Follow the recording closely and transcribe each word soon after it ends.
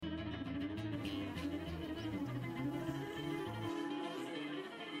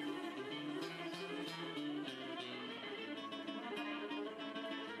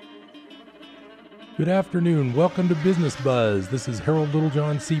Good afternoon. Welcome to Business Buzz. This is Harold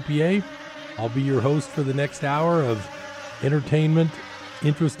Littlejohn, CPA. I'll be your host for the next hour of entertainment,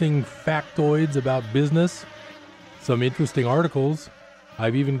 interesting factoids about business, some interesting articles.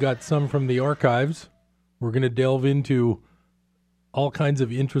 I've even got some from the archives. We're going to delve into all kinds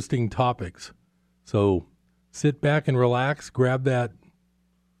of interesting topics. So sit back and relax, grab that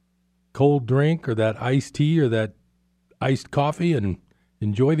cold drink or that iced tea or that iced coffee and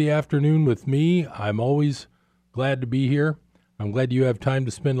enjoy the afternoon with me. I'm always glad to be here. I'm glad you have time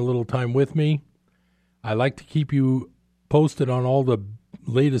to spend a little time with me. I like to keep you posted on all the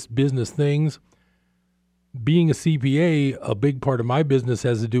latest business things. Being a CPA, a big part of my business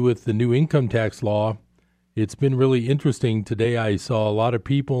has to do with the new income tax law. It's been really interesting. Today I saw a lot of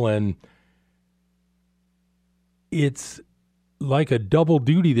people, and it's like a double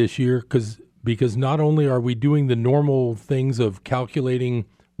duty this year because not only are we doing the normal things of calculating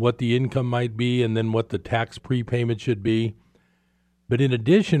what the income might be and then what the tax prepayment should be, but in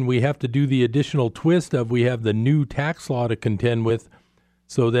addition, we have to do the additional twist of we have the new tax law to contend with,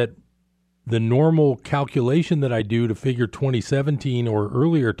 so that the normal calculation that I do to figure 2017 or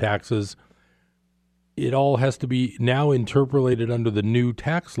earlier taxes, it all has to be now interpolated under the new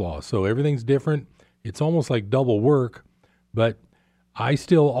tax law. So everything's different. It's almost like double work, but I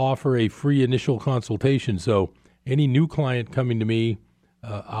still offer a free initial consultation. So any new client coming to me,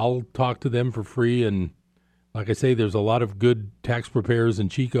 I'll talk to them for free. And like I say, there's a lot of good tax preparers in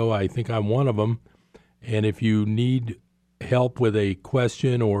Chico. I think I'm one of them. And if you need help with a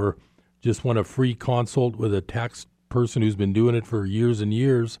question or just want a free consult with a tax person who's been doing it for years and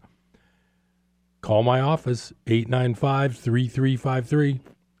years, call my office, 895-3353.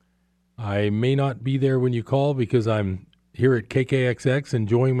 I may not be there when you call because I'm here at KKXX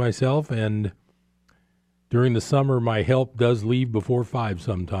enjoying myself, and during the summer my help does leave before 5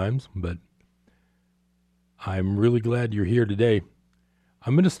 sometimes, but I'm really glad you're here today.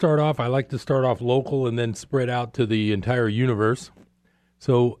 I'm going to start off, I like to start off local and then spread out to the entire universe.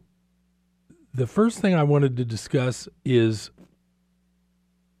 So the first thing I wanted to discuss is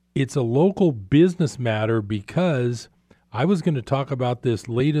it's a local business matter because I was going to talk about this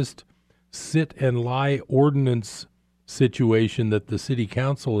latest sit and lie ordinance situation that the city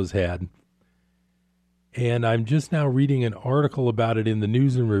council has had. And I'm just now reading an article about it in the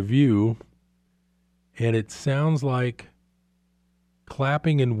News and Review, and it sounds like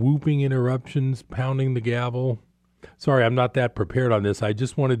clapping and whooping interruptions, pounding the gavel. Sorry, I'm not that prepared on this. I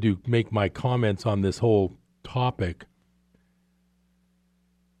just wanted to make my comments on this whole topic.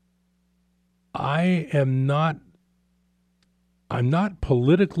 I'm not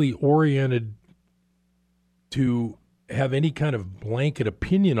politically oriented to have any kind of blanket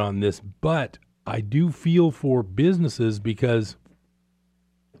opinion on this, but I do feel for businesses because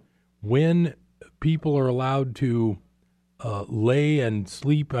when people are allowed to lay and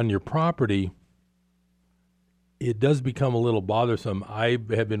sleep on your property, it does become a little bothersome. I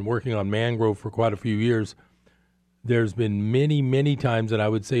have been working on mangrove for quite a few years. There's been many, many times, and I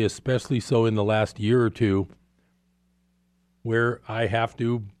would say especially so in the last year or two, where I have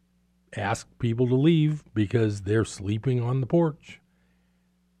to ask people to leave because they're sleeping on the porch.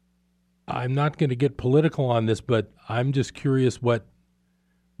 I'm not going to get political on this, but I'm just curious what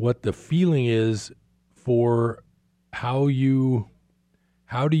the feeling is for how do you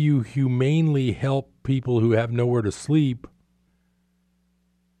humanely help people who have nowhere to sleep.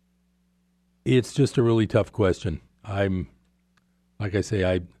 It's just a really tough question. Like I say,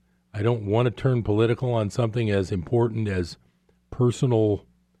 I don't want to turn political on something as important as personal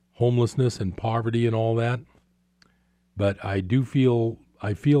homelessness and poverty and all that, but I feel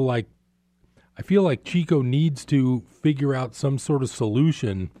like Chico needs to figure out some sort of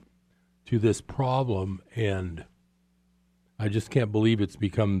solution to this problem, and I just can't believe it's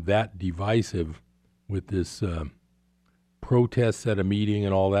become that divisive with this protests at a meeting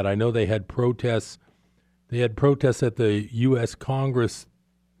and all that. I know they had protests at the U.S. Congress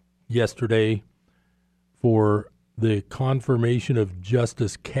yesterday for the confirmation of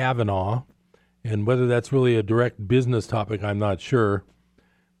Justice Kavanaugh, and whether that's really a direct business topic, I'm not sure.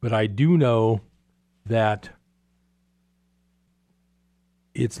 But I do know that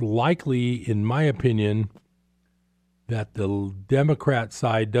it's likely, in my opinion, that the Democrat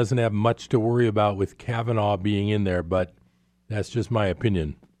side doesn't have much to worry about with Kavanaugh being in there, but that's just my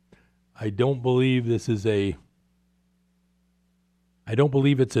opinion. I don't believe it's a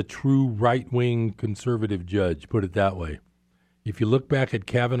true right-wing conservative judge, put it that way. If you look back at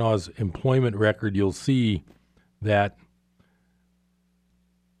Kavanaugh's employment record, you'll see that,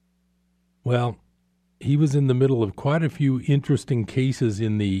 well, he was in the middle of quite a few interesting cases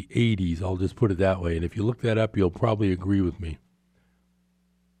in the 80s. I'll just put it that way. And if you look that up, you'll probably agree with me.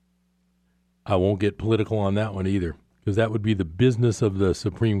 I won't get political on that one either, because that would be the business of the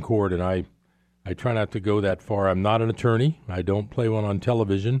Supreme Court, and I try not to go that far. I'm not an attorney. I don't play one on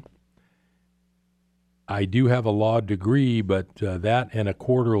television. I do have a law degree, but that and a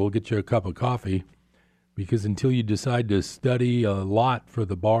quarter will get you a cup of coffee, because until you decide to study a lot for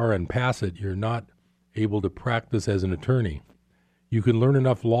the bar and pass it, you're not able to practice as an attorney. You can learn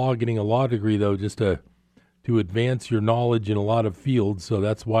enough law getting a law degree, though, just to advance your knowledge in a lot of fields. So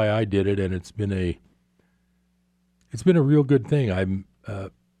that's why I did it, and it's been a real good thing.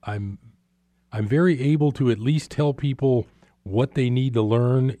 I'm very able to at least tell people what they need to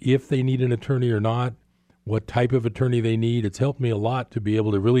learn, if they need an attorney or not, what type of attorney they need. It's helped me a lot to be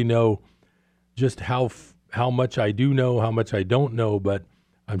able to really know just how much I do know, how much I don't know, but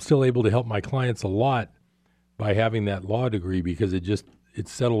I'm still able to help my clients a lot by having that law degree, because it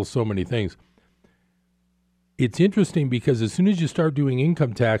settles so many things. It's interesting because as soon as you start doing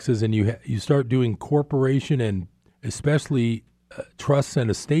income taxes and you start doing corporation and especially trusts and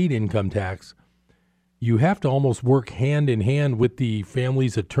estate income tax, you have to almost work hand in hand with the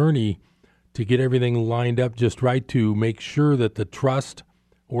family's attorney to get everything lined up just right, to make sure that the trust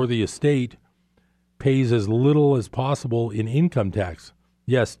or the estate pays as little as possible in income tax.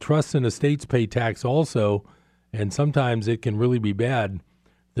 Yes, trusts and estates pay tax also, and sometimes it can really be bad.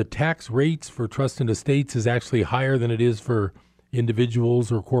 The tax rates for trusts and estates is actually higher than it is for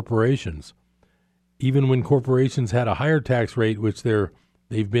individuals or corporations. Even when corporations had a higher tax rate, which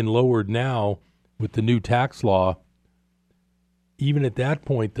they've been lowered now with the new tax law, even at that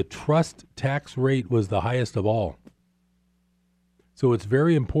point, the trust tax rate was the highest of all. So it's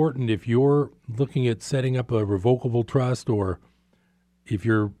very important, if you're looking at setting up a revocable trust, or if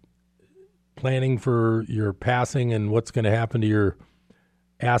you're planning for your passing and what's going to happen to your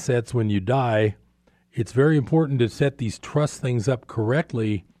assets when you die, it's very important to set these trust things up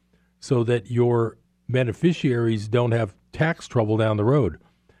correctly so that your beneficiaries don't have tax trouble down the road.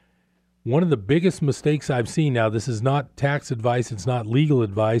 One of the biggest mistakes I've seen, now this is not tax advice, it's not legal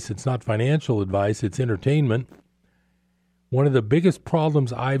advice, it's not financial advice, it's entertainment. One of the biggest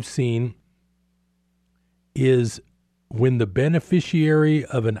problems I've seen is when the beneficiary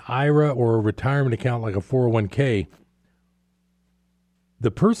of an IRA or a retirement account like a 401k,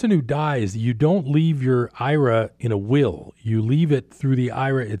 the person who dies, you don't leave your IRA in a will. You leave it through the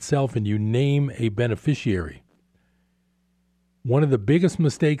IRA itself and you name a beneficiary. One of the biggest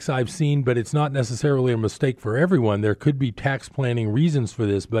mistakes I've seen, but it's not necessarily a mistake for everyone. There could be tax planning reasons for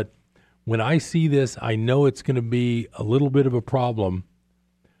this, but when I see this, I know it's going to be a little bit of a problem.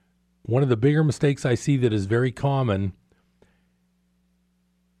 One of the bigger mistakes I see that is very common,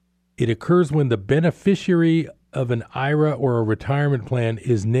 it occurs when the beneficiary of an IRA or a retirement plan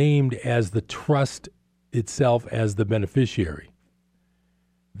is named as the trust itself as the beneficiary.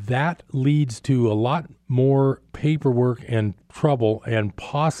 That leads to a lot more paperwork and trouble and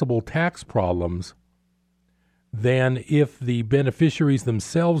possible tax problems than if the beneficiaries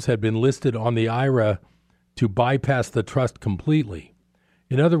themselves had been listed on the IRA to bypass the trust completely.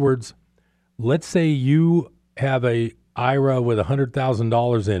 In other words, let's say you have a IRA with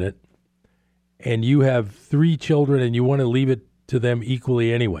 $100,000 in it, and you have 3 children and you want to leave it to them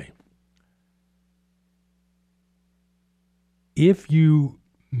equally anyway. If you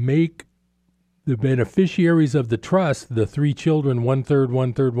make the beneficiaries of the trust, the 3 children, 1/3,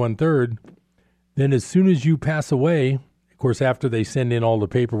 1/3, 1/3, then as soon as you pass away, of course, after they send in all the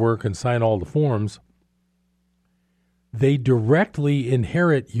paperwork and sign all the forms, they directly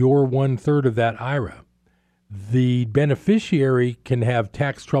inherit your 1/3 of that IRA. The beneficiary can have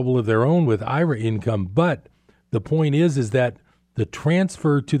tax trouble of their own with IRA income, but the point is that the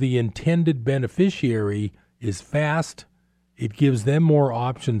transfer to the intended beneficiary is fast. It gives them more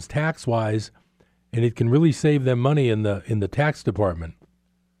options tax-wise, and it can really save them money in the tax department.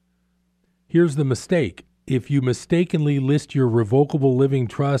 Here's the mistake. If you mistakenly list your revocable living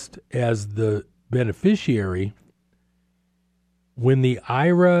trust as the beneficiary, when the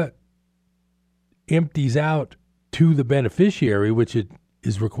IRA empties out to the beneficiary, which it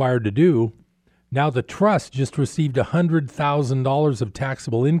is required to do, now the trust just received $100,000 of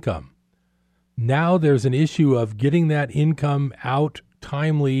taxable income. Now there's an issue of getting that income out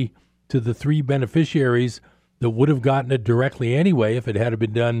timely to the 3 beneficiaries that would have gotten it directly anyway if it had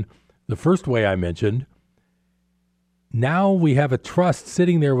been done the first way I mentioned. Now we have a trust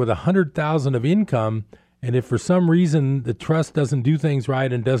sitting there with $100,000 of income, and if for some reason the trust doesn't do things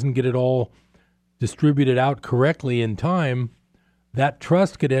right and doesn't get it all distributed out correctly in time, that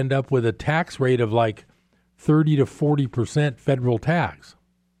trust could end up with a tax rate of like 30 to 40% federal tax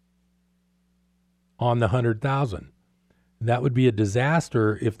on the 100,000. That would be a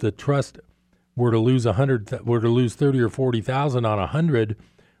disaster if the trust were to lose 30 or 40,000 on 100,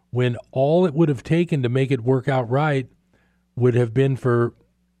 when all it would have taken to make it work out right would have been for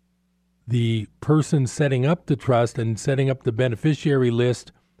the person setting up the trust and setting up the beneficiary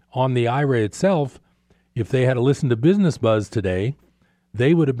list on the IRA itself. If they had to listen to Business Buzz today,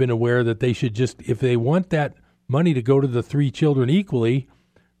 they would have been aware that they should just, if they want that money to go to the 3 children equally,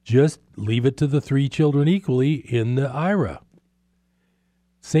 just leave it to the 3 children equally in the IRA.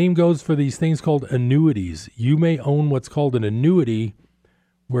 Same goes for these things called annuities. You may own what's called an annuity,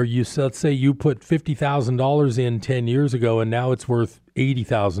 where let's say you put $50,000 in 10 years ago and now it's worth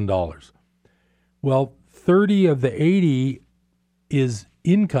 $80,000. Well, 30 of the 80 is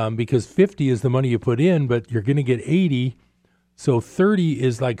income because 50 is the money you put in, but you're going to get 80. So 30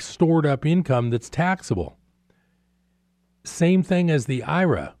 is like stored up income that's taxable. Same thing as the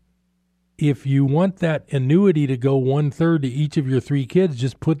IRA. If you want that annuity to go 1/3 to each of your 3 kids,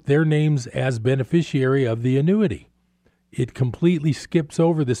 just put their names as beneficiary of the annuity. It completely skips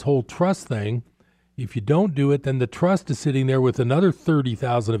over this whole trust thing. If you don't do it, then the trust is sitting there with another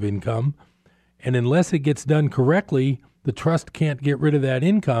 30,000 of income. And unless it gets done correctly, the trust can't get rid of that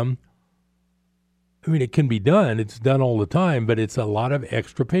income. I mean, it can be done. It's done all the time, but it's a lot of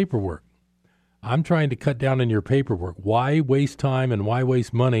extra paperwork. I'm trying to cut down on your paperwork. Why waste time and why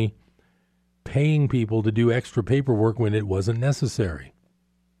waste money paying people to do extra paperwork when it wasn't necessary?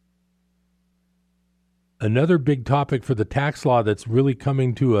 Another big topic for the tax law that's really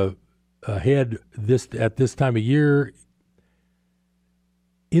coming to a head at this time of year,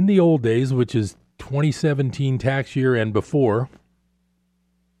 in the old days, which is 2017 tax year and before,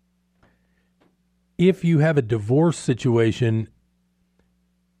 if you have a divorce situation,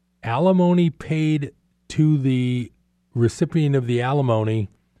 alimony paid to the recipient of the alimony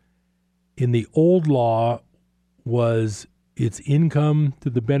in the old law was its income to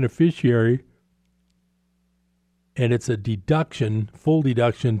the beneficiary, and it's a deduction, full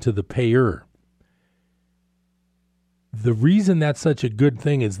deduction to the payer. The reason that's such a good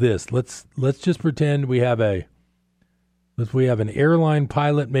thing is this. Let's just pretend we have an airline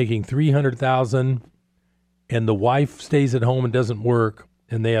pilot making $300,000 and the wife stays at home and doesn't work,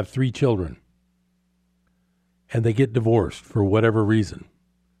 and they have 3 children. And they get divorced for whatever reason.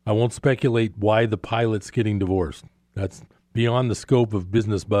 I won't speculate why the pilot's getting divorced. That's beyond the scope of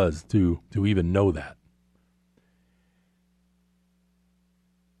Business Buzz to even know that.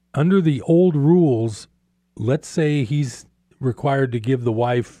 Under the old rules, let's say he's required to give the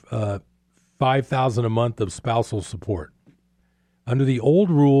wife $5,000 a month of spousal support. Under the old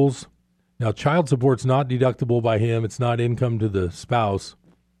rules, now child support's not deductible by him. It's not income to the spouse,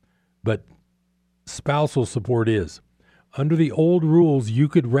 but spousal support is. Under the old rules, you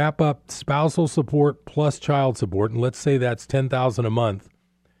could wrap up spousal support plus child support, and let's say that's $10,000 a month.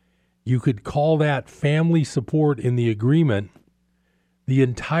 You could call that family support in the agreement. The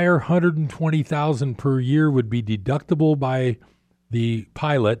entire $120,000 per year would be deductible by the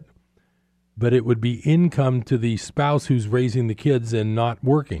pilot, but it would be income to the spouse who's raising the kids and not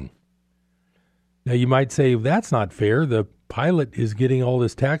working. Now you might say, that's not fair. The pilot is getting all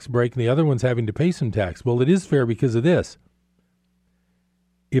this tax break and the other one's having to pay some tax. Well, it is fair because of this.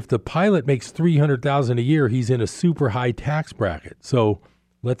 If the pilot makes $300,000 a year, he's in a super high tax bracket. So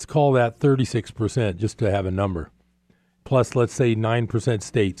let's call that 36% just to have a number. Plus, let's say 9%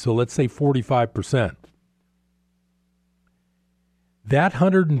 state. So let's say 45%. That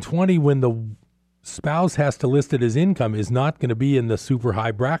 120, when the spouse has to list it as income, is not going to be in the super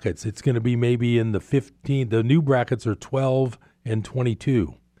high brackets. It's going to be maybe in the 15. The new brackets are 12 and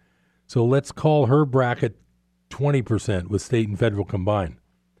 22. So let's call her bracket 20% with state and federal combined.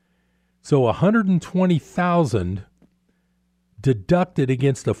 So 120,000 deducted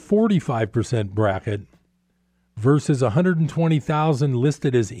against a 45% bracket versus 120,000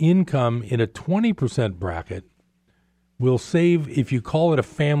 listed as income in a 20% bracket will save, if you call it a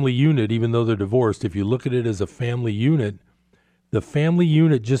family unit, even though they're divorced, if you look at it as a family unit, the family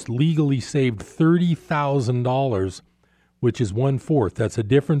unit just legally saved $30,000, which is 1/4. That's a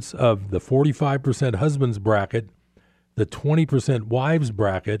difference of the 45% husband's bracket, the 20% wives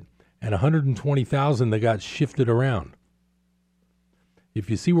bracket, and 120,000 that got shifted around.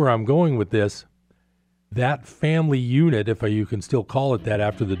 If you see where I'm going with this, that family unit, if you can still call it that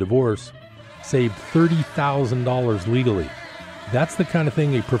after the divorce, saved $30,000 legally. That's the kind of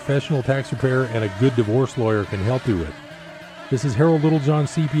thing a professional tax preparer and a good divorce lawyer can help you with. This is Harold Littlejohn,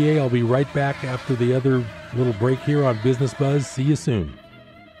 CPA. I'll be right back after the other little break here on Business Buzz. See you soon.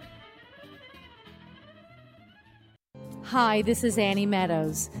 Hi, this is Annie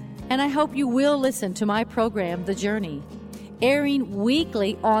Meadows, and I hope you will listen to my program, The Journey, airing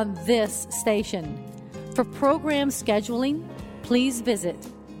weekly on this station. For program scheduling, please visit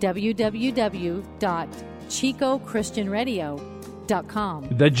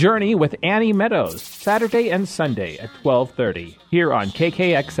www.chicochristianradio.com. The Journey with Annie Meadows, Saturday and Sunday at 12:30, here on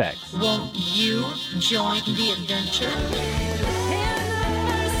KKXX. Won't you join the adventure?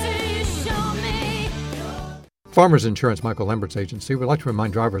 Farmers Insurance, Michael Lambert's agency, would like to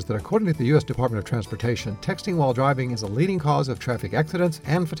remind drivers that according to the U.S. Department of Transportation, texting while driving is a leading cause of traffic accidents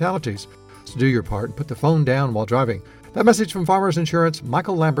and fatalities. So do your part and put the phone down while driving. That message from Farmers Insurance,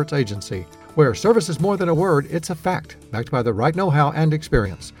 Michael Lambert's agency, where service is more than a word, it's a fact, backed by the right know-how and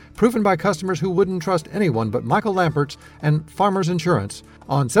experience, proven by customers who wouldn't trust anyone but Michael Lambert's and Farmers Insurance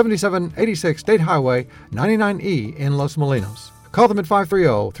on 7786 State Highway 99E in Los Molinos. Call them at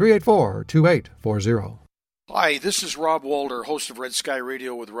 530-384-2840. Hi, this is Rob Walter, host of Red Sky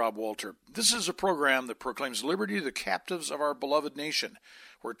Radio with Rob Walter. This is a program that proclaims liberty to the captives of our beloved nation,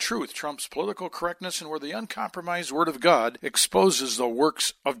 where truth trumps political correctness and where the uncompromised Word of God exposes the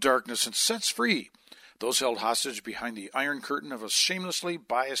works of darkness and sets free those held hostage behind the iron curtain of a shamelessly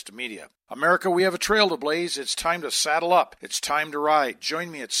biased media. America, we have a trail to blaze. It's time to saddle up. It's time to ride.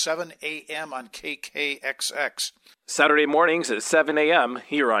 Join me at 7 a.m. on KKXX. Saturday mornings at 7 a.m.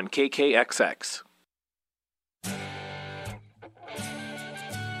 here on KKXX.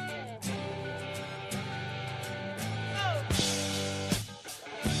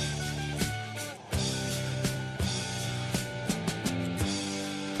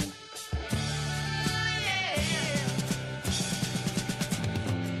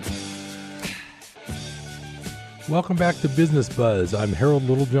 Welcome back to Business Buzz. I'm Harold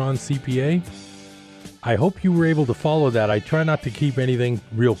Littlejohn, CPA. I hope you were able to follow that. I try not to keep anything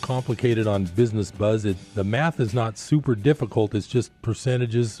real complicated on Business Buzz. The math is not super difficult. It's just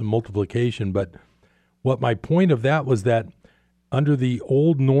percentages and multiplication. But what my point of that was that under the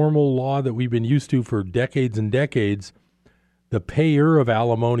old normal law that we've been used to for decades and decades, the payer of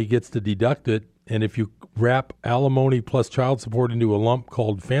alimony gets to deduct it. And if you wrap alimony plus child support into a lump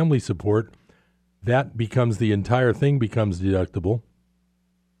called family support, that becomes the entire thing becomes deductible.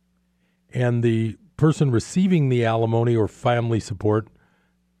 And the person receiving the alimony or family support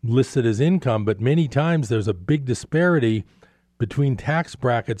lists it as income, but many times there's a big disparity between tax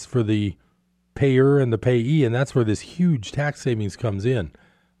brackets for the payer and the payee, and that's where this huge tax savings comes in.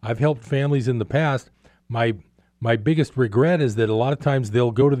 I've helped families in the past. My biggest regret is that a lot of times they'll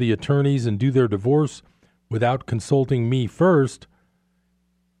go to the attorneys and do their divorce without consulting me first.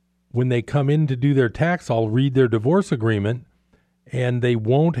 When they come in to do their tax, I'll read their divorce agreement, and they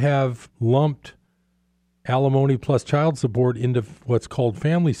won't have lumped alimony plus child support into what's called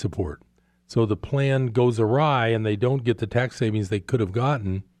family support. So the plan goes awry, and they don't get the tax savings they could have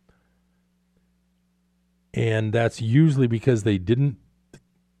gotten. And that's usually because they didn't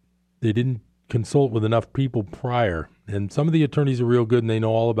consult with enough people prior. And some of the attorneys are real good, and they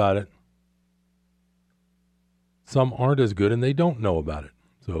know all about it. Some aren't as good, and they don't know about it.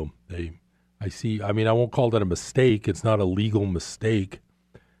 So I won't call that a mistake. It's not a legal mistake,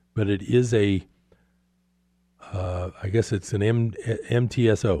 but it is I guess it's an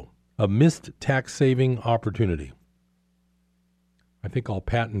MTSO, a missed tax saving opportunity. I think I'll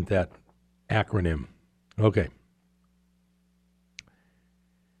patent that acronym. Okay.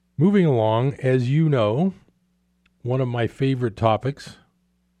 Moving along, as you know, one of my favorite topics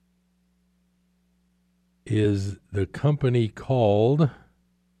is the company called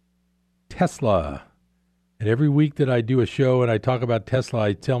Tesla. And every week that I do a show and I talk about Tesla,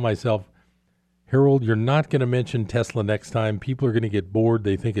 I tell myself, Harold, you're not going to mention Tesla next time. People are going to get bored.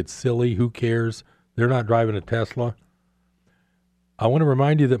 They think it's silly. Who cares? They're not driving a Tesla. I want to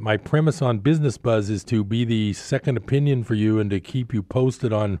remind you that my premise on Business Buzz is to be the second opinion for you and to keep you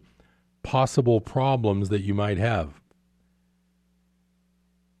posted on possible problems that you might have.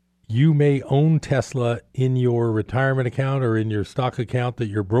 You may own Tesla in your retirement account or in your stock account that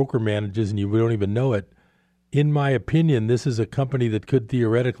your broker manages and you don't even know it. In my opinion, this is a company that could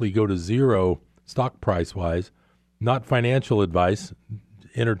theoretically go to zero stock price-wise. Not financial advice,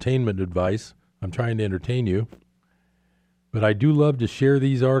 entertainment advice. I'm trying to entertain you. But I do love to share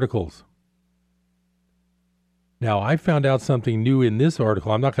these articles. Now, I found out something new in this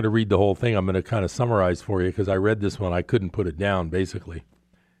article. I'm not going to read the whole thing. I'm going to kind of summarize for you because I read this one. I couldn't put it down, basically.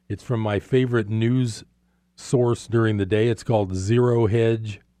 It's from my favorite news source during the day. It's called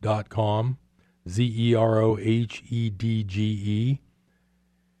zerohedge.com, ZeroHedge.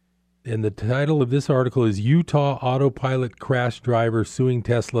 And the title of this article is Utah Autopilot Crash Driver Suing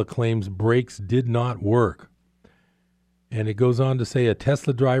Tesla Claims Brakes Did Not Work. And it goes on to say a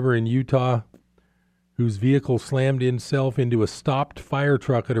Tesla driver in Utah whose vehicle slammed himself into a stopped fire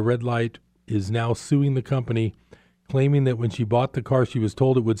truck at a red light is now suing the company, claiming that when she bought the car, she was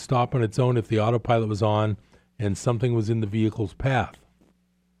told it would stop on its own if the autopilot was on and something was in the vehicle's path.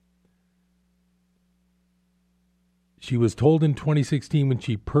 She was told in 2016 when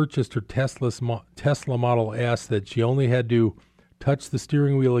she purchased her Tesla Model S that she only had to touch the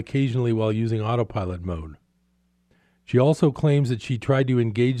steering wheel occasionally while using autopilot mode. She also claims that she tried to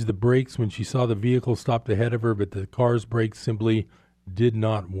engage the brakes when she saw the vehicle stopped ahead of her, but the car's brakes simply did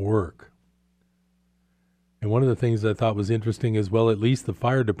not work. And one of the things I thought was interesting is, well, at least the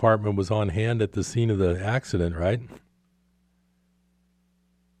fire department was on hand at the scene of the accident, right?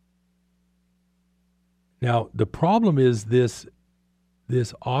 Now, the problem is this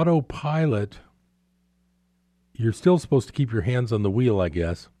autopilot, you're still supposed to keep your hands on the wheel, I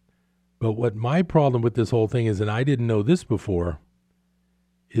guess. But what my problem with this whole thing is, and I didn't know this before,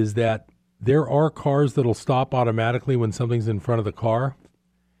 is that there are cars that'll stop automatically when something's in front of the car.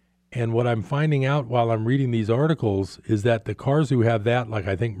 And what I'm finding out while I'm reading these articles is that the cars who have that, like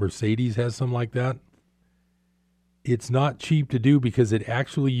I think Mercedes has some like that, it's not cheap to do because it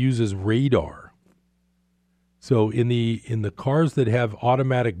actually uses radar. So in the cars that have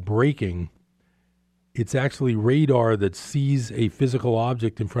automatic braking, it's actually radar that sees a physical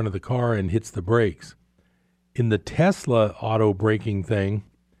object in front of the car and hits the brakes. In the Tesla auto braking thing,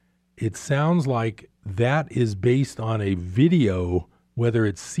 it sounds like that is based on a video, whether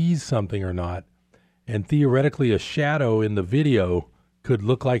it sees something or not. And theoretically, a shadow in the video could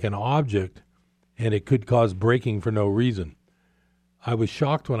look like an object, and it could cause braking for no reason. I was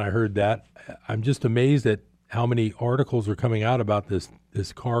shocked when I heard that. I'm just amazed at how many articles are coming out about this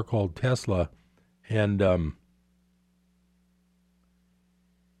car called Tesla. And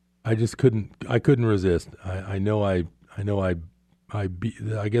I just couldn't resist. I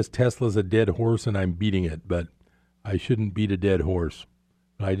guess Tesla's a dead horse and I'm beating it, but I shouldn't beat a dead horse.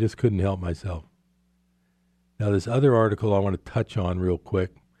 But I just couldn't help myself. Now, this other article I want to touch on real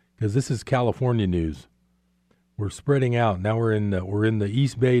quick, because this is California news. We're spreading out. Now we're in the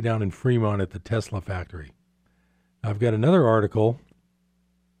East Bay down in Fremont at the Tesla factory. I've got another article,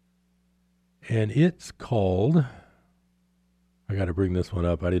 and it's called, I got to bring this one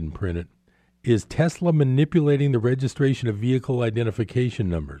up. I didn't print it. Is Tesla manipulating the registration of vehicle identification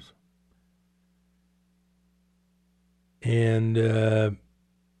numbers? And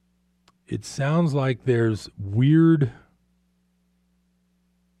it sounds like there's weird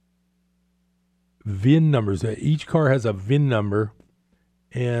VIN numbers. Each car has a VIN number,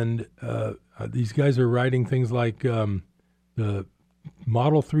 and these guys are writing things like the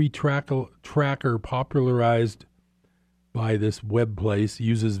Model 3 tracker popularized by this web place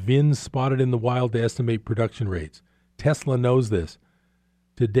uses VINs spotted in the wild to estimate production rates. Tesla knows this.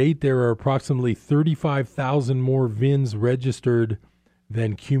 To date, there are approximately 35,000 more VINs registered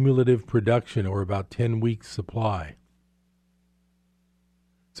than cumulative production, or about 10 weeks' supply.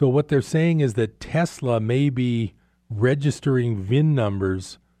 So what they're saying is that Tesla may be registering VIN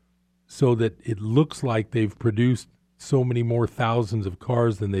numbers so that it looks like they've produced so many more thousands of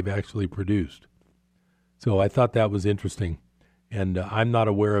cars than they've actually produced. So I thought that was interesting. And I'm not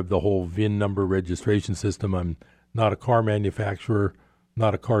aware of the whole VIN number registration system. I'm not a car manufacturer,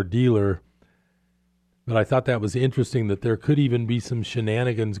 not a car dealer. But I thought that was interesting that there could even be some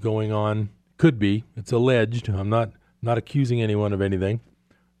shenanigans going on. Could be. It's alleged. I'm not accusing anyone of anything.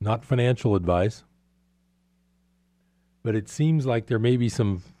 Not financial advice. But it seems like there may be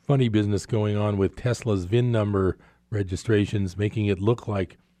some funny business going on with Tesla's VIN number registrations, making it look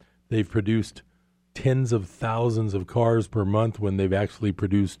like they've produced tens of thousands of cars per month when they've actually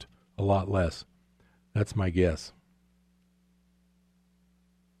produced a lot less. That's my guess.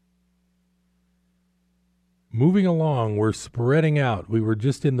 Moving along, we're spreading out. We were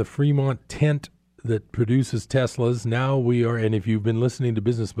just in the Fremont tent that produces Teslas. Now we are, and if you've been listening to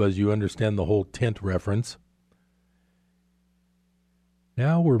Business Buzz, you understand the whole tent reference.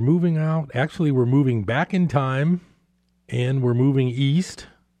 Now we're moving out. Actually, we're moving back in time, and we're moving east.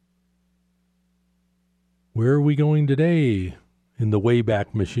 Where are we going today in the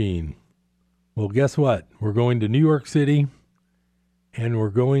Wayback Machine? Well, guess what? We're going to New York City, and we're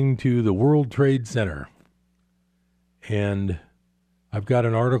going to the World Trade Center. And I've got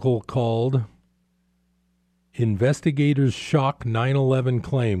an article called Investigators Shock 9/11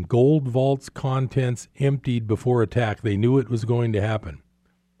 Claim. Gold Vault's contents emptied before attack. They knew it was going to happen.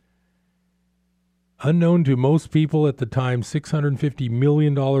 Unknown to most people at the time, $650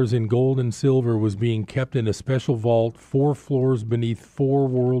 million in gold and silver was being kept in a special vault 4 floors beneath 4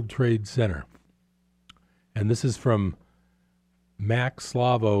 World Trade Center. And this is from Max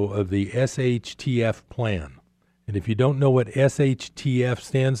Slavo of the SHTF plan. And if you don't know what SHTF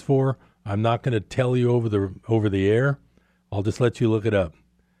stands for, I'm not going to tell you over the air. I'll just let you look it up.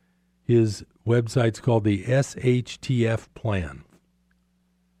 His website's called the SHTF plan.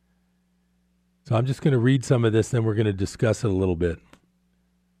 So I'm just going to read some of this, then we're going to discuss it a little bit.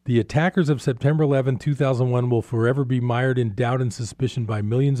 The attackers of September 11, 2001 will forever be mired in doubt and suspicion by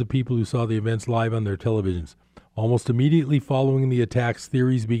millions of people who saw the events live on their televisions. Almost immediately following the attacks,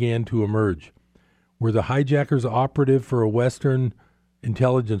 theories began to emerge. Were the hijackers operative for a Western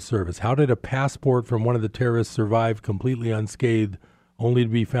intelligence service? How did a passport from one of the terrorists survive completely unscathed, only to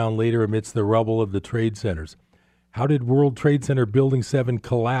be found later amidst the rubble of the trade centers? How did World Trade Center Building 7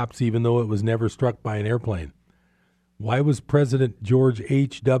 collapse even though it was never struck by an airplane? Why was President George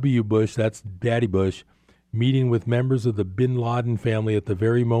H.W. Bush, that's Daddy Bush, meeting with members of the bin Laden family at the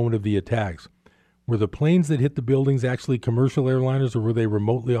very moment of the attacks? Were the planes that hit the buildings actually commercial airliners, or were they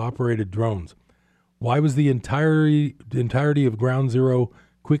remotely operated drones? Why was the entirety of Ground Zero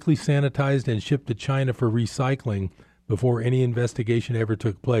quickly sanitized and shipped to China for recycling before any investigation ever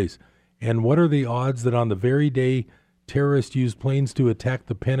took place? And what are the odds that on the very day terrorists used planes to attack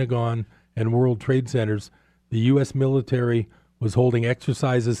the Pentagon and World Trade Centers, the U.S. military was holding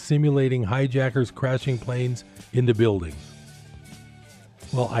exercises simulating hijackers crashing planes into buildings?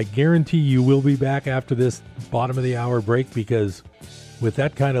 Well, I guarantee you will be back after this bottom of the hour break, because with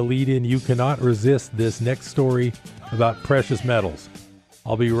that kind of lead in, you cannot resist this next story about precious metals.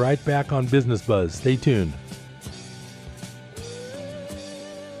 I'll be right back on Business Buzz. Stay tuned.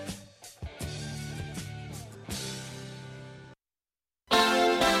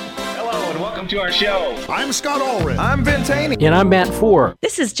 To our show. I'm Scott Allred. I'm Ben Taney. And I'm Matt Four.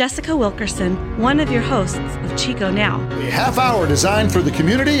 This is Jessica Wilkerson, one of your hosts of Chico Now. A half hour designed for the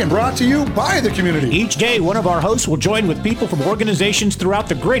community and brought to you by the community. Each day, one of our hosts will join with people from organizations throughout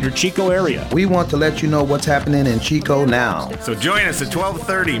the greater Chico area. We want to let you know what's happening in Chico now. So join us at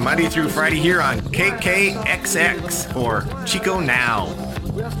 12:30 Monday through Friday here on KKXX or Chico Now.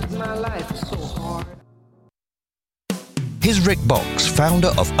 Here's Rick Box, founder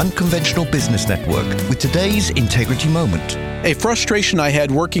of Unconventional Business Network, with today's Integrity Moment. A frustration I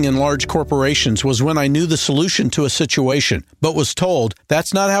had working in large corporations was when I knew the solution to a situation, but was told,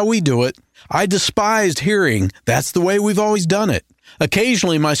 that's not how we do it. I despised hearing, that's the way we've always done it.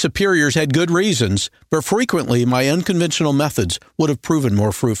 Occasionally, my superiors had good reasons, but frequently my unconventional methods would have proven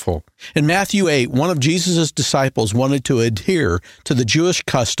more fruitful. In Matthew 8, one of Jesus' disciples wanted to adhere to the Jewish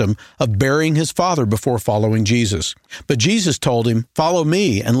custom of burying his father before following Jesus. But Jesus told him, "Follow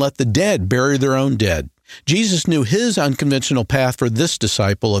me and let the dead bury their own dead." Jesus knew his unconventional path for this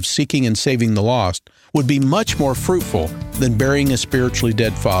disciple of seeking and saving the lost would be much more fruitful than burying a spiritually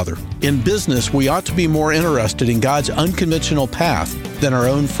dead father. In business, we ought to be more interested in God's unconventional path than our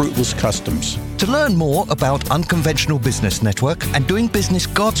own fruitless customs. To learn more about Unconventional Business Network and doing business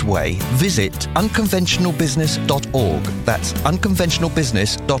God's way, visit unconventionalbusiness.org. That's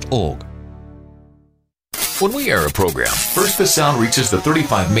unconventionalbusiness.org. When we air a program, first the sound reaches the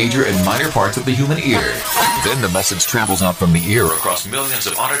 35 major and minor parts of the human ear. Then the message travels out from the ear across millions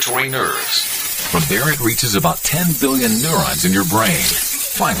of auditory nerves. From there it reaches about 10 billion neurons in your brain.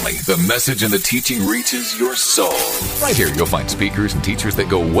 Finally, the message and the teaching reaches your soul. Right here you'll find speakers and teachers that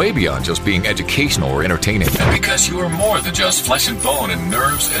go way beyond just being educational or entertaining. And because you are more than just flesh and bone and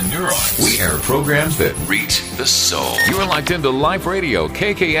nerves and neurons, we air programs that reach the soul. You are locked into Live Radio,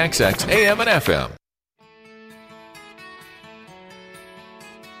 KKXX, AM and FM.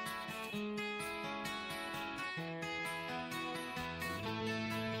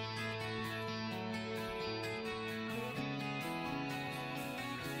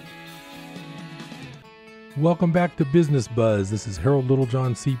 Welcome back to Business Buzz. This is Harold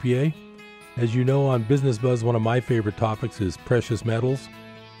Littlejohn, CPA. As you know, on Business Buzz, one of my favorite topics is precious metals.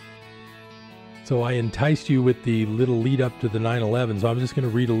 So I enticed you with the little lead up to the 9/11, so I'm just going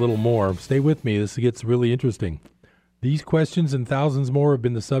to read a little more. Stay with me. This gets really interesting. These questions and thousands more have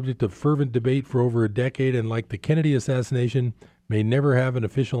been the subject of fervent debate for over a decade, and like the Kennedy assassination, may never have an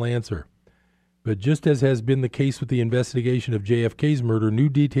official answer. But just as has been the case with the investigation of JFK's murder, new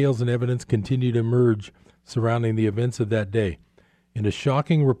details and evidence continue to emerge surrounding the events of that day. In a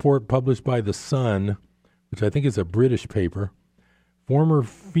shocking report published by The Sun, which I think is a British paper, former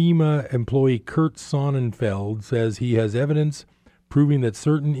FEMA employee Kurt Sonnenfeld says he has evidence proving that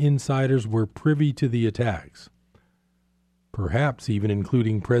certain insiders were privy to the attacks, perhaps even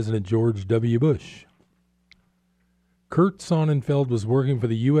including President George W. Bush. Kurt Sonnenfeld was working for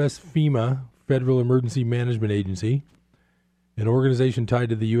the U.S. FEMA, Federal Emergency Management Agency, an organization tied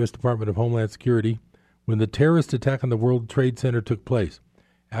to the U.S. Department of Homeland Security, when the terrorist attack on the World Trade Center took place.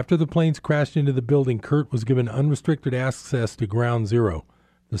 After the planes crashed into the building, Kurt was given unrestricted access to Ground Zero,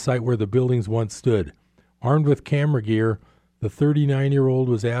 the site where the buildings once stood. Armed with camera gear, the 39-year-old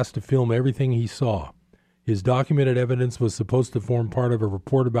was asked to film everything he saw. His documented evidence was supposed to form part of a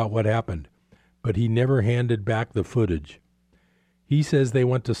report about what happened, but he never handed back the footage. He says they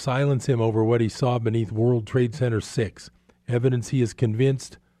want to silence him over what he saw beneath World Trade Center 6, evidence he is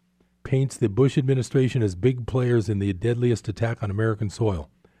convinced paints the Bush administration as big players in the deadliest attack on American soil.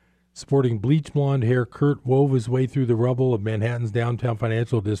 Sporting bleach blonde hair, Kurt wove his way through the rubble of Manhattan's downtown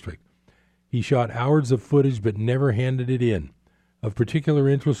financial district. He shot hours of footage but never handed it in. Of particular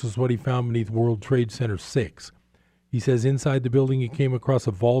interest was what he found beneath World Trade Center 6. He says inside the building he came across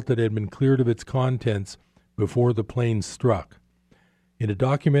a vault that had been cleared of its contents before the plane struck. In a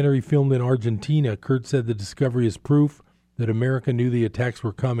documentary filmed in Argentina, Kurt said the discovery is proof that America knew the attacks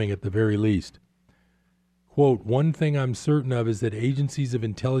were coming at the very least. Quote, "One thing I'm certain of is that agencies of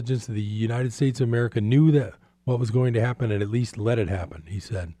intelligence of the United States of America knew that what was going to happen and at least let it happen," he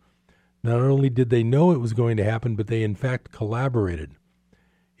said. Not only did they know it was going to happen, but they in fact collaborated.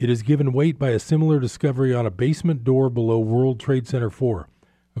 It is given weight by a similar discovery on a basement door below World Trade Center 4.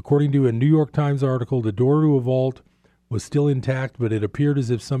 According to a New York Times article, the door to a vault was still intact, but it appeared as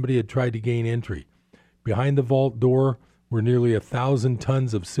if somebody had tried to gain entry. Behind the vault door were nearly 1,000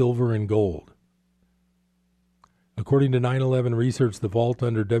 tons of silver and gold. According to 9/11 research, the vault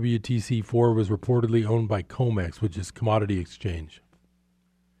under WTC-4 was reportedly owned by COMEX, which is Commodity Exchange.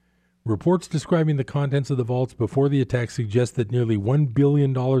 Reports describing the contents of the vaults before the attack suggest that nearly $1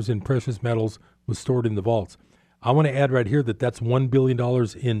 billion in precious metals was stored in the vaults. I want to add right here that that's $1 billion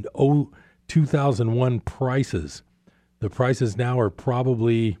in 2001 prices. The prices now are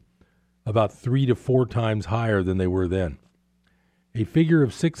probably about 3 to 4 times higher than they were then. A figure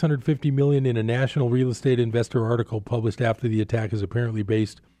of $650 million in a National Real Estate Investor article published after the attack is apparently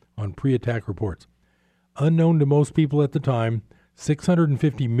based on pre-attack reports. Unknown to most people at the time,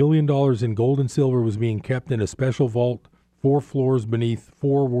 $650 million in gold and silver was being kept in a special vault 4 floors beneath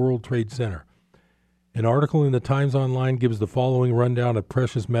 4 World Trade Center. An article in the Times Online gives the following rundown of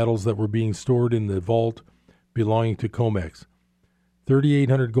precious metals that were being stored in the vault belonging to COMEX.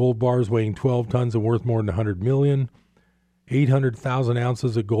 3,800 gold bars weighing 12 tons and worth more than $100 million. 800,000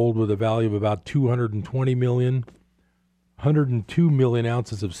 ounces of gold with a value of about $220 million. 102 million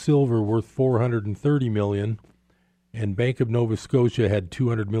ounces of silver worth $430 million. And Bank of Nova Scotia had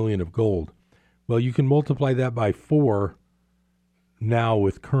 $200 million of gold. Well, you can multiply that by 4 now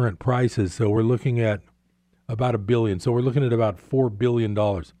with current prices, so we're looking at about $1 billion. So we're looking at about $4 billion.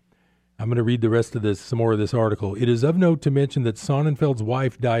 I'm going to read the rest of this, some more of this article. It is of note to mention that Sonnenfeld's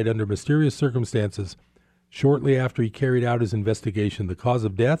wife died under mysterious circumstances shortly after he carried out his investigation. The cause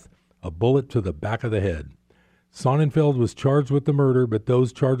of death? A bullet to the back of the head. Sonnenfeld was charged with the murder, but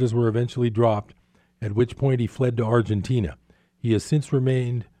those charges were eventually dropped, at which point he fled to Argentina. He has since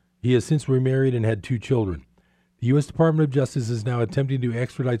remarried and had 2 children. The U.S. Department of Justice is now attempting to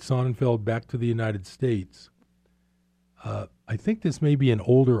extradite Sonnenfeld back to the United States. I think this may be an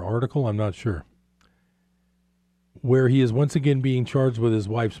older article, I'm not sure, where he is once again being charged with his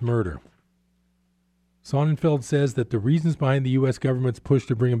wife's murder. Sonnenfeld says that the reasons behind the U.S. government's push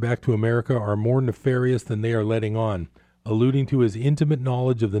to bring him back to America are more nefarious than they are letting on, alluding to his intimate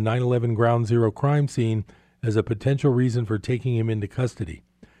knowledge of the 9/11 Ground Zero crime scene as a potential reason for taking him into custody.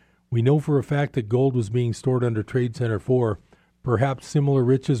 We know for a fact that gold was being stored under Trade Center 4. Perhaps similar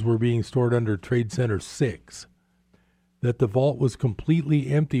riches were being stored under Trade Center 6. That the vault was completely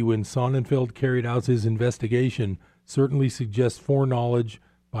empty when Sonnenfeld carried out his investigation certainly suggests foreknowledge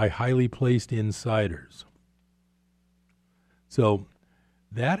by highly placed insiders. So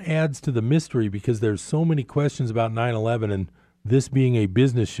that adds to the mystery because there's so many questions about 9/11, and this being a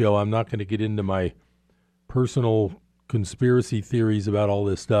business show, I'm not going to get into my personal conspiracy theories about all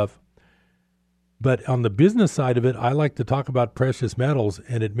this stuff. But on the business side of it, I like to talk about precious metals,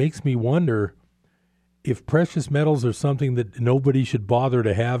 and it makes me wonder if precious metals are something that nobody should bother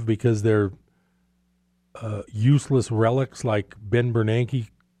to have because they're useless relics, like Ben Bernanke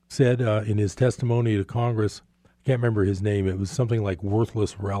said in his testimony to Congress. I can't remember his name. It was something like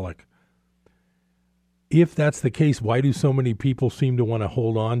worthless relic. If that's the case, why do so many people seem to want to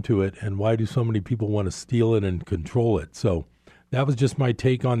hold on to it, and why do so many people want to steal it and control it? So that was just my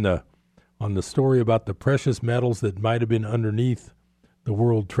take on the story about the precious metals that might have been underneath the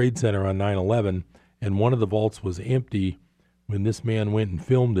World Trade Center on 9/11, and one of the vaults was empty when this man went and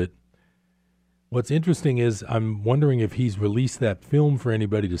filmed it. What's interesting is I'm wondering if he's released that film for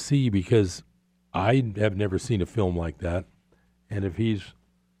anybody to see, because I have never seen a film like that. And if he's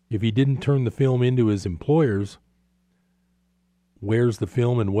if he didn't turn the film into his employers, where's the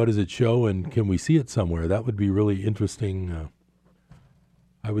film and what does it show and can we see it somewhere? That would be really interesting.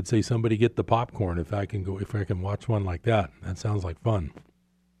 I would say somebody get the popcorn if I can watch one like that. That sounds like fun.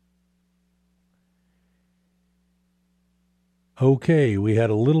 Okay, we had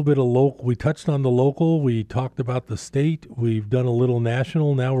a little bit of local. We touched on the local. We talked about the state. We've done a little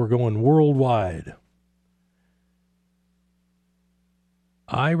national. Now we're going worldwide.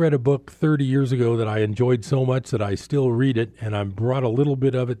 I read a book 30 years ago that I enjoyed so much that I still read it, and I brought a little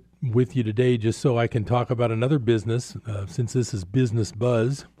bit of it with you today just so I can talk about another business, since this is Business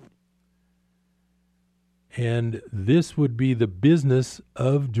Buzz. And this would be the business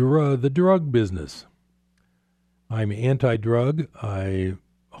of the drug business. I'm anti-drug. I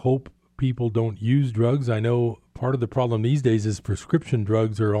hope people don't use drugs. I know part of the problem these days is prescription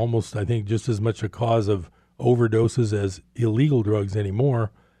drugs are almost, I think, just as much a cause of overdoses as illegal drugs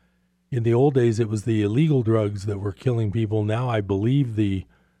anymore. In the old days, it was the illegal drugs that were killing people. Now I believe the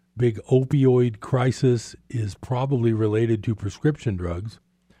big opioid crisis is probably related to prescription drugs.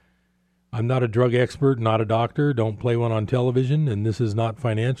 I'm not a drug expert, not a doctor, don't play one on television, and this is not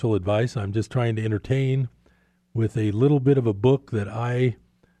financial advice. I'm just trying to entertain with a little bit of a book that I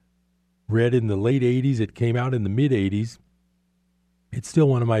read in the late 80s. It came out in the mid 80s. It's still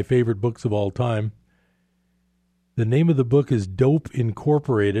one of my favorite books of all time. The name of the book is Dope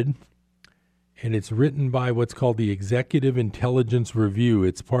Incorporated, and it's written by what's called the Executive Intelligence Review.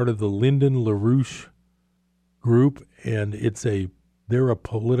 It's part of the Lyndon LaRouche group, and they're a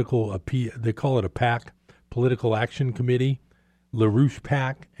political, they call it a PAC, Political Action Committee, LaRouche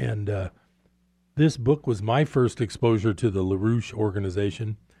PAC, and this book was my first exposure to the LaRouche organization.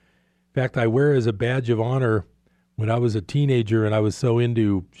 In fact, I wear as a badge of honor when I was a teenager and I was so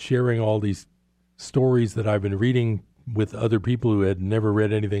into sharing all these stories that I've been reading with other people who had never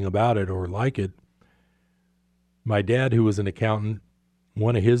read anything about it or like it. My dad, who was an accountant,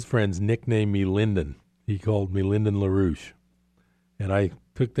 one of his friends nicknamed me Lyndon. He called me Lyndon LaRouche, and I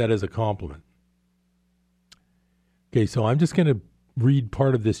took that as a compliment. Okay, so I'm just going to read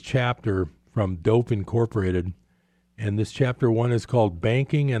part of this chapter from Dope Incorporated, and this chapter 1 is called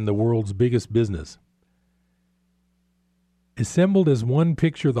Banking and the World's Biggest Business. Assembled as one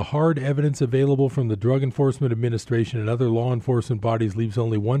picture, the hard evidence available from the Drug Enforcement Administration and other law enforcement bodies leaves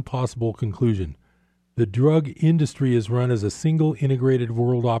only one possible conclusion. The drug industry is run as a single integrated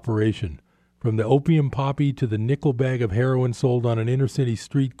world operation, from the opium poppy to the nickel bag of heroin sold on an inner-city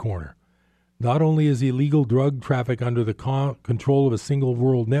street corner. Not only is illegal drug traffic under the control of a single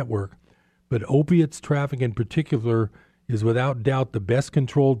world network, but opiates traffic in particular is without doubt the best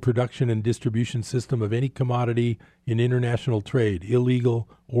controlled production and distribution system of any commodity in international trade, illegal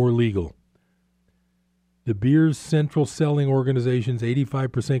or legal. De Beers Central Selling Organization's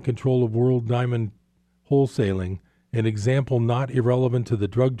 85% control of world diamond wholesaling, an example not irrelevant to the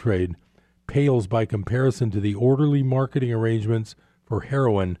drug trade, pales by comparison to the orderly marketing arrangements for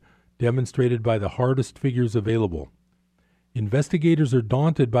heroin demonstrated by the hardest figures available. Investigators are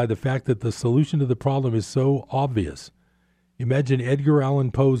daunted by the fact that the solution to the problem is so obvious. Imagine Edgar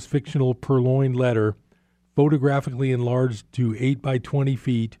Allan Poe's fictional purloined letter, photographically enlarged to 8 by 20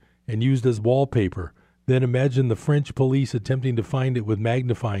 feet and used as wallpaper. Then imagine the French police attempting to find it with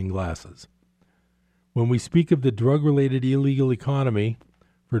magnifying glasses. When we speak of the drug-related illegal economy,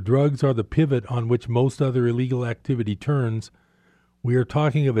 for drugs are the pivot on which most other illegal activity turns, we are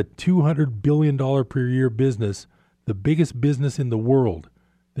talking of a $200 billion per year business, the biggest business in the world.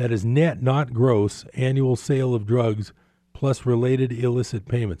 That is net, not gross, annual sale of drugs plus related illicit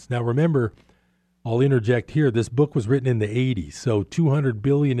payments. Now remember, I'll interject here, this book was written in the 80s, so $200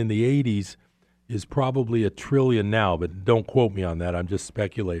 billion in the 80s is probably $1 trillion now, but don't quote me on that, I'm just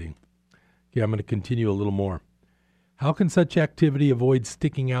speculating. Okay, I'm going to continue a little more. How can such activity avoid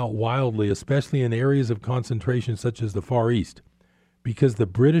sticking out wildly, especially in areas of concentration such as the Far East? Because the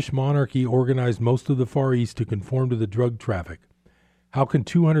British monarchy organized most of the Far East to conform to the drug traffic. How can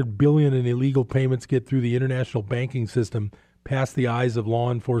 $200 billion in illegal payments get through the international banking system past the eyes of law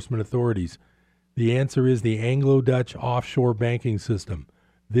enforcement authorities? The answer is the Anglo-Dutch offshore banking system.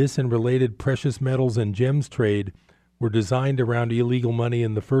 This and related precious metals and gems trade were designed around illegal money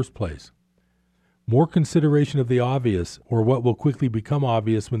in the first place. More consideration of the obvious, or what will quickly become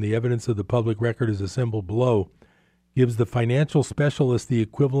obvious when the evidence of the public record is assembled below, gives the financial specialist the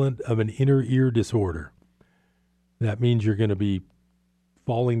equivalent of an inner ear disorder. That means you're going to be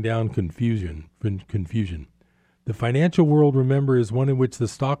falling down confusion. The financial world, remember, is one in which the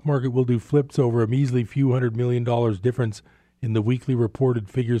stock market will do flips over a measly few $100 million difference in the weekly reported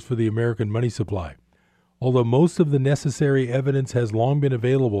figures for the American money supply. Although most of the necessary evidence has long been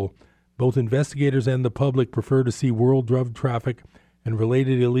available, both investigators and the public prefer to see world drug traffic and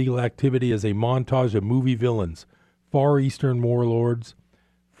related illegal activity as a montage of movie villains, Far Eastern warlords,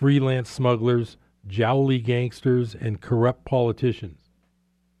 freelance smugglers, jowly gangsters, and corrupt politicians.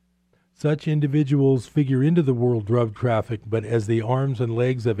 Such individuals figure into the world drug traffic, but as the arms and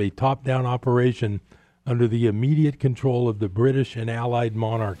legs of a top-down operation under the immediate control of the British and Allied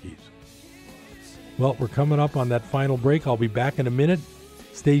monarchies. Well, we're coming up on that final break. I'll be back in a minute.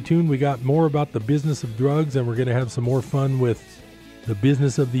 Stay tuned. We got more about the business of drugs, and we're going to have some more fun with the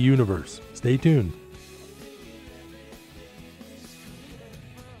business of the universe. Stay tuned.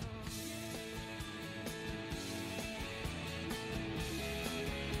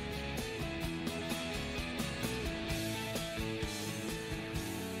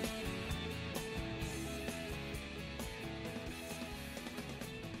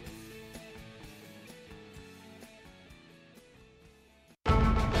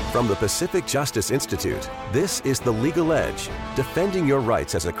 From the Pacific Justice Institute, this is The Legal Edge, defending your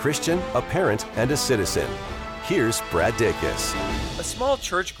rights as a Christian, a parent, and a citizen. Here's Brad Dacus. A small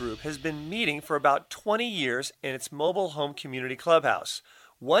church group has been meeting for about 20 years in its mobile home community clubhouse.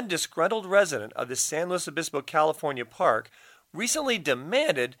 One disgruntled resident of the San Luis Obispo, California park recently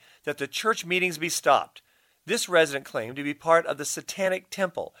demanded that the church meetings be stopped. This resident claimed to be part of the Satanic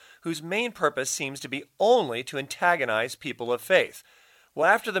Temple, whose main purpose seems to be only to antagonize people of faith. Well,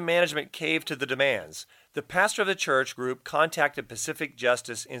 after the management caved to the demands, the pastor of the church group contacted Pacific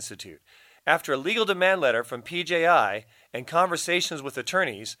Justice Institute. After a legal demand letter from PJI and conversations with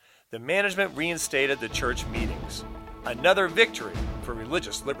attorneys, the management reinstated the church meetings. Another victory for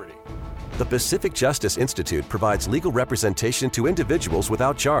religious liberty. The Pacific Justice Institute provides legal representation to individuals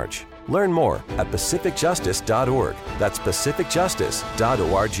without charge. Learn more at pacificjustice.org. That's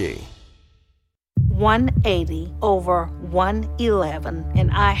pacificjustice.org. 180 over 111,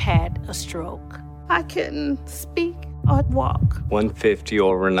 and I had a stroke. I couldn't speak or walk. 150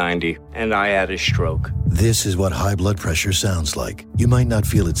 over 90, and I had a stroke. This is what high blood pressure sounds like. You might not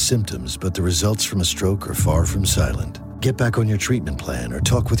feel its symptoms, but the results from a stroke are far from silent. Get back on your treatment plan or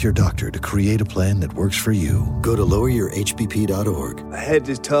talk with your doctor to create a plan that works for you. Go to loweryourhbp.org. Head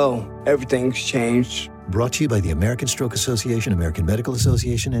to toe, everything's changed. Brought to you by the American Stroke Association, American Medical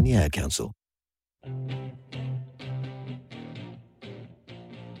Association, and the Ad Council.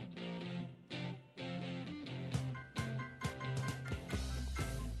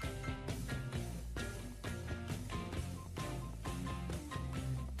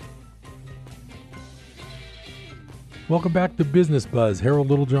 Welcome back to Business Buzz. Harold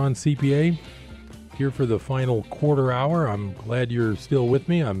Littlejohn, CPA, here for the final quarter hour. I'm glad you're still with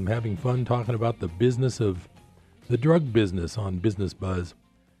me. I'm having fun talking about the business of the drug business on Business Buzz.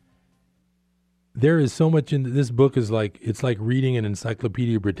 There is so much in this book. It's like reading an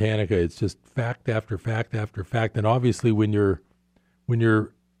Encyclopedia Britannica. It's just fact after fact after fact. And obviously, when you're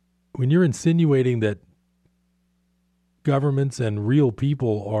insinuating that governments and real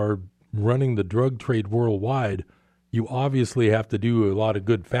people are running the drug trade worldwide, you obviously have to do a lot of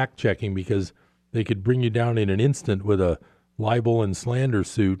good fact checking, because they could bring you down in an instant with a libel and slander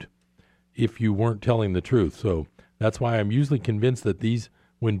suit if you weren't telling the truth. So that's why I'm usually convinced that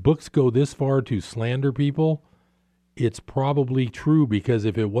when books go this far to slander people, it's probably true, because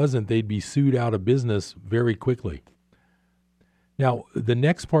if it wasn't, they'd be sued out of business very quickly. Now, the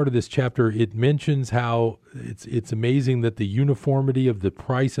next part of this chapter, it mentions how it's amazing that the uniformity of the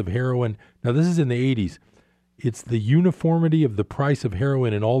price of heroin. Now, this is in the 80s. It's the uniformity of the price of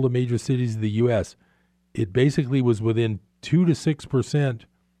heroin in all the major cities of the U.S. It basically was within 2 to 6%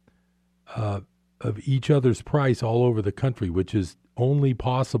 of each other's price all over the country, which is only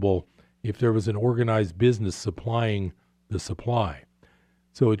possible if there was an organized business supplying the supply.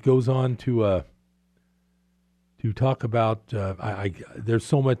 So it goes on to talk about, there's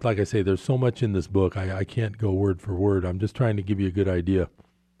so much, like I say, there's so much in this book. I can't go word for word. I'm just trying to give you a good idea.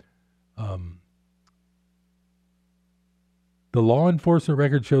 The law enforcement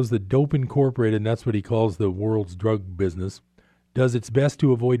record shows that Dope Incorporated, and that's what he calls the world's drug business, does its best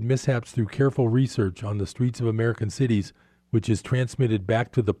to avoid mishaps through careful research on the streets of American cities, which is transmitted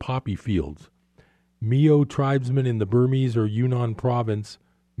back to the poppy fields. Mio tribesmen in the Burmese or Yunnan province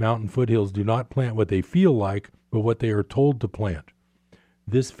mountain foothills do not plant what they feel like, but what they are told to plant.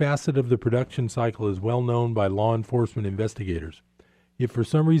 This facet of the production cycle is well known by law enforcement investigators. If for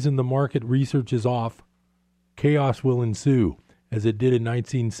some reason the market research is off, chaos will ensue, as it did in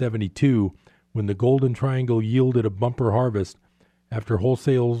 1972 when the Golden Triangle yielded a bumper harvest after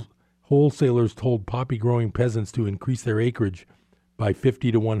wholesalers told poppy-growing peasants to increase their acreage by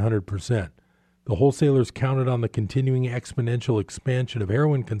 50 to 100%. the wholesalers counted on the continuing exponential expansion of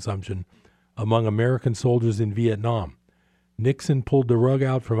heroin consumption among American soldiers in Vietnam. Nixon pulled the rug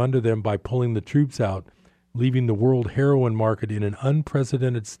out from under them by pulling the troops out, leaving the world heroin market in an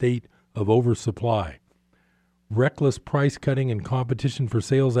unprecedented state of oversupply. Reckless price cutting and competition for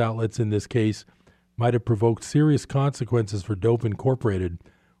sales outlets in this case might have provoked serious consequences for Dope Incorporated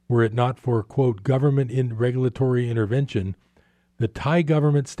were it not for, quote, government regulatory intervention. The Thai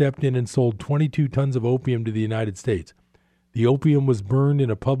government stepped in and sold 22 tons of opium to the United States. The opium was burned in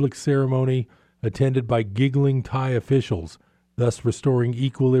a public ceremony attended by giggling Thai officials, thus restoring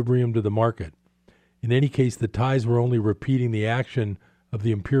equilibrium to the market. In any case, the Thais were only repeating the action of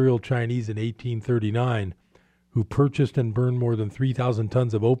the Imperial Chinese in 1839, who purchased and burned more than 3,000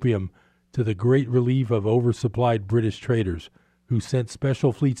 tons of opium to the great relief of oversupplied British traders, who sent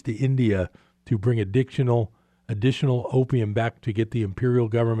special fleets to India to bring additional opium back to get the imperial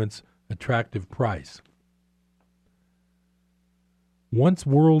government's attractive price. Once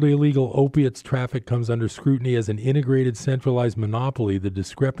world illegal opiates traffic comes under scrutiny as an integrated centralized monopoly, the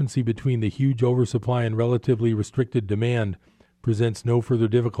discrepancy between the huge oversupply and relatively restricted demand presents no further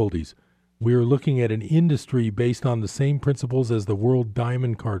difficulties. We are looking at an industry based on the same principles as the World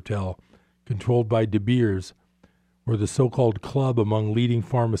Diamond Cartel, controlled by De Beers, or the so-called club among leading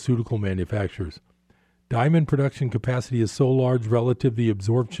pharmaceutical manufacturers. Diamond production capacity is so large relative to the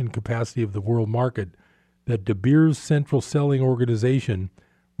absorption capacity of the world market that De Beers' central selling organization,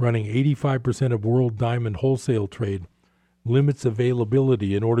 running 85% of world diamond wholesale trade, limits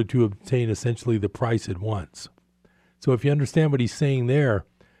availability in order to obtain essentially the price it wants. So if you understand what he's saying there,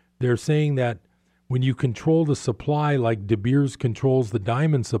 they're saying that when you control the supply like De Beers controls the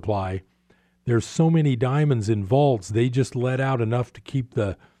diamond supply, there's so many diamonds in vaults, they just let out enough to keep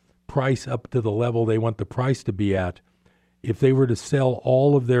the price up to the level they want the price to be at. If they were to sell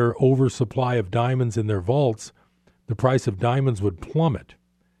all of their oversupply of diamonds in their vaults, the price of diamonds would plummet.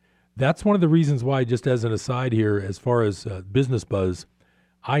 That's one of the reasons why, just as an aside here, as far as business buzz,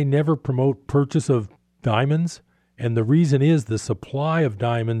 I never promote purchase of diamonds. And the reason is the supply of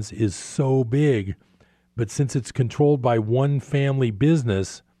diamonds is so big, but since it's controlled by one family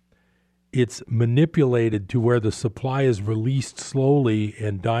business, it's manipulated to where the supply is released slowly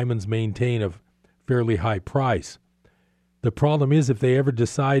and diamonds maintain a fairly high price. The problem is if they ever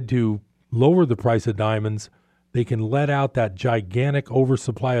decide to lower the price of diamonds, they can let out that gigantic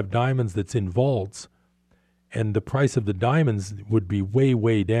oversupply of diamonds that's in vaults, and the price of the diamonds would be way,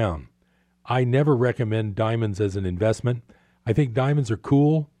 way down. I never recommend diamonds as an investment. I think diamonds are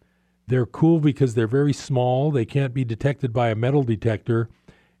cool. They're cool because they're very small. They can't be detected by a metal detector.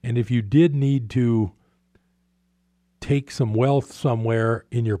 And if you did need to take some wealth somewhere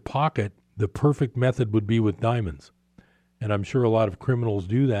in your pocket, the perfect method would be with diamonds. And I'm sure a lot of criminals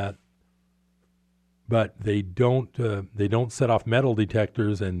do that, but they don't set off metal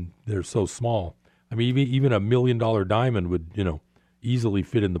detectors, and they're so small. I mean, even $1 million diamond would, easily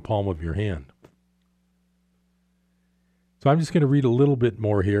fit in the palm of your hand. So I'm just going to read a little bit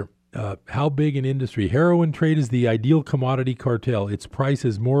more here. How big an industry? Heroin trade is the ideal commodity cartel. Its price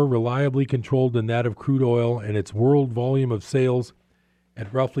is more reliably controlled than that of crude oil, and its world volume of sales,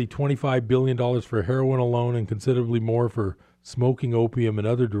 at roughly $25 billion for heroin alone and considerably more for smoking opium and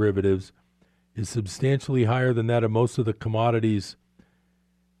other derivatives, is substantially higher than that of most of the commodities.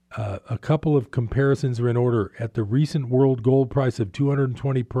 A couple of comparisons are in order. At the recent world gold price of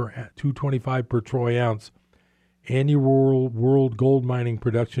 $225 per troy ounce, annual world gold mining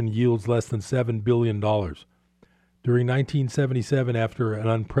production yields less than $7 billion. During 1977, after an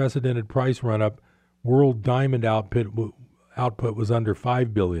unprecedented price run-up, world diamond output was under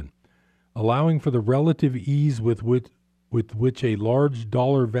 $5 billion. Allowing for the relative ease with which a large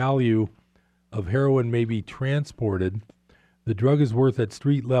dollar value of heroin may be transported, the drug is worth at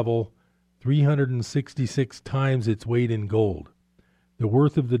street level 366 times its weight in gold. The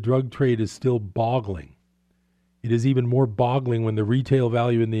worth of the drug trade is still boggling. It is even more boggling when the retail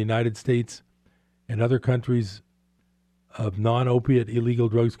value in the United States and other countries of non-opiate illegal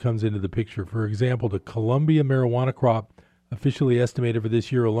drugs comes into the picture. For example, the Colombia marijuana crop, officially estimated for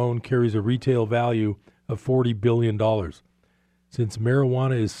this year alone, carries a retail value of $40 billion. Since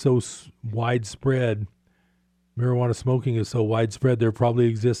marijuana is so widespread, marijuana smoking is so widespread, there probably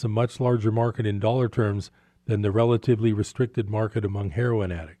exists a much larger market in dollar terms than the relatively restricted market among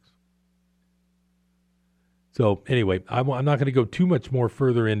heroin addicts. So anyway, I'm not going to go too much more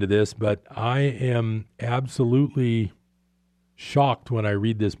further into this, but I am absolutely shocked when I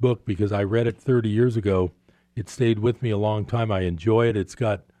read this book because I read it 30 years ago. It stayed with me a long time. I enjoy it. It's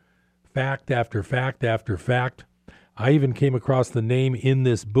got fact after fact after fact. I even came across the name in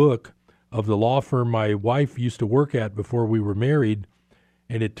this book of the law firm my wife used to work at before we were married.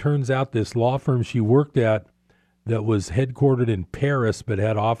 And it turns out this law firm she worked at that was headquartered in Paris but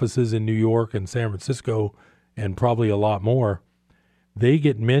had offices in New York and San Francisco and probably a lot more, they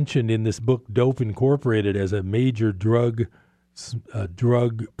get mentioned in this book, Dope Incorporated, as a major drug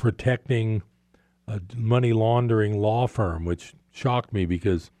protecting, money laundering law firm, which shocked me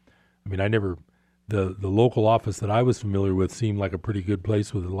because, I mean, the local office that I was familiar with seemed like a pretty good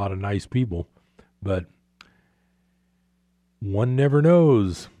place with a lot of nice people, but one never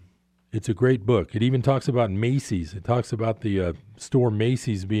knows. It's a great book. It even talks about Macy's. It talks about the store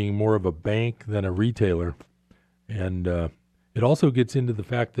Macy's being more of a bank than a retailer. And it also gets into the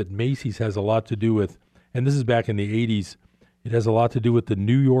fact that Macy's has a lot to do with, and this is back in the 80s, it has a lot to do with the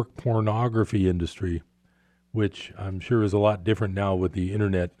New York pornography industry, which I'm sure is a lot different now with the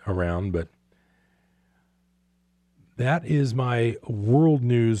internet around. But that is my world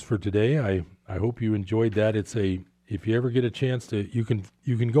news for today. I hope you enjoyed that. If you ever get a chance to, you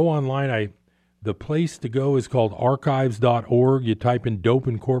can go online. The place to go is called archives.org. You type in Dope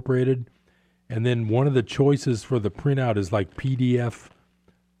Incorporated, and then one of the choices for the printout is like PDF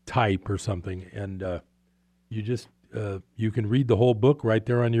type or something, and you can read the whole book right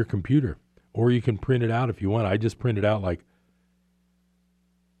there on your computer, or you can print it out if you want. I just printed out like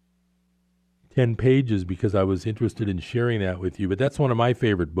 10 pages because I was interested in sharing that with you. But that's one of my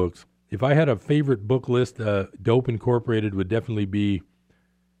favorite books. If I had a favorite book list, Dope Incorporated would definitely be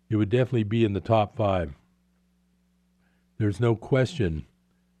in the top 5. There's no question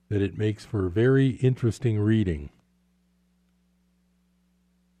that it makes for very interesting reading.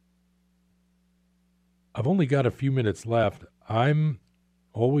 I've only got a few minutes left. I'm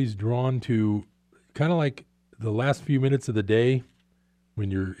always drawn to kind of like the last few minutes of the day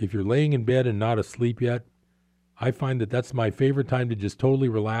if you're laying in bed and not asleep yet. I find that that's my favorite time to just totally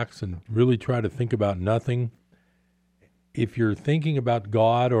relax and really try to think about nothing. If you're thinking about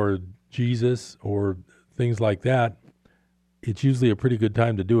God or Jesus or things like that, it's usually a pretty good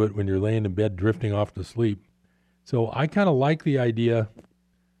time to do it when you're laying in bed drifting off to sleep. So I kind of like the idea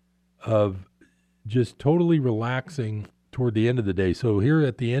of just totally relaxing toward the end of the day. So here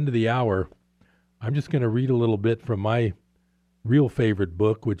at the end of the hour, I'm just going to read a little bit from my real favorite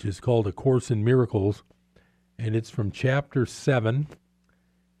book, which is called A Course in Miracles. And it's from chapter 7.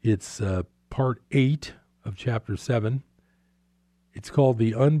 It's part 8 of chapter 7. It's called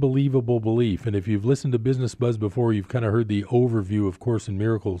The Unbelievable Belief. And if you've listened to Business Buzz before, you've kind of heard the overview of Course in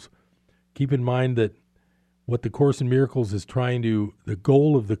Miracles. Keep in mind that what the Course in Miracles is the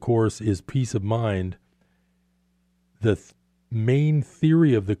goal of the Course is peace of mind. The main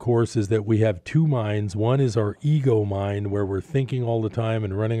theory of the Course is that we have two minds. One is our ego mind, where we're thinking all the time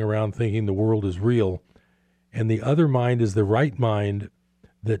and running around thinking the world is real. And the other mind is the right mind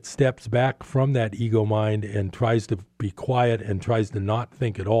that steps back from that ego mind and tries to be quiet and tries to not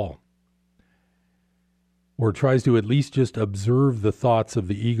think at all. Or tries to at least just observe the thoughts of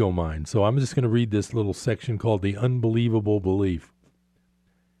the ego mind. So I'm just going to read this little section called The Unbelievable Belief.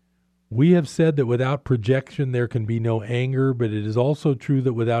 We have said that without projection there can be no anger, but it is also true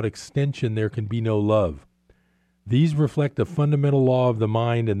that without extension there can be no love. These reflect a fundamental law of the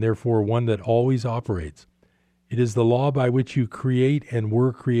mind and therefore one that always operates. It is the law by which you create and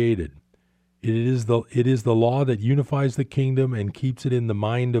were created. It is the law that unifies the kingdom and keeps it in the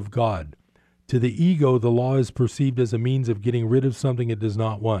mind of God. To the ego, the law is perceived as a means of getting rid of something it does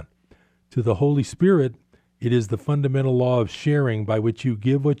not want. To the Holy Spirit, it is the fundamental law of sharing by which you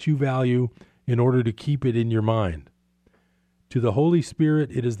give what you value in order to keep it in your mind. To the Holy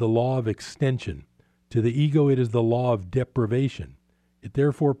Spirit, it is the law of extension. To the ego, it is the law of deprivation. It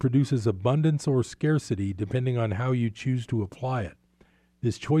therefore produces abundance or scarcity depending on how you choose to apply it.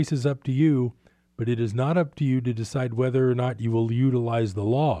 This choice is up to you, but it is not up to you to decide whether or not you will utilize the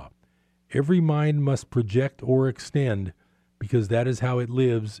law. Every mind must project or extend because that is how it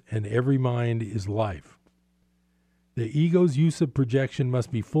lives, and every mind is life. The ego's use of projection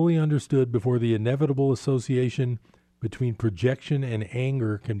must be fully understood before the inevitable association between projection and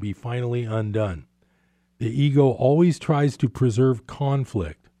anger can be finally undone. The ego always tries to preserve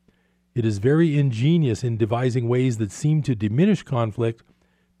conflict. It is very ingenious in devising ways that seem to diminish conflict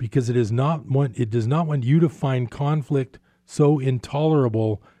because it does not want you to find conflict so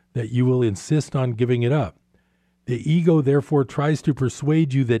intolerable that you will insist on giving it up. The ego therefore tries to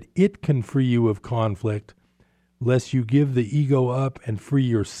persuade you that it can free you of conflict, lest you give the ego up and free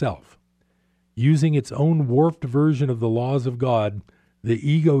yourself. Using its own warped version of the laws of God, the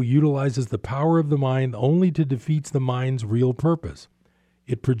ego utilizes the power of the mind only to defeat the mind's real purpose.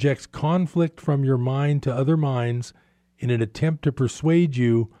 It projects conflict from your mind to other minds in an attempt to persuade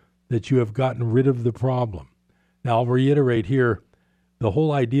you that you have gotten rid of the problem. Now, I'll reiterate here, the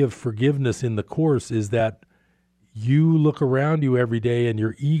whole idea of forgiveness in the Course is that you look around you every day and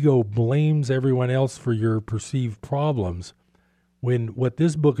your ego blames everyone else for your perceived problems, when what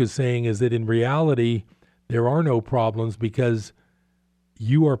this book is saying is that in reality, there are no problems because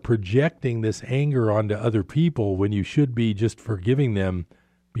you are projecting this anger onto other people when you should be just forgiving them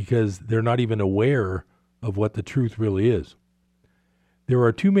because they're not even aware of what the truth really is. There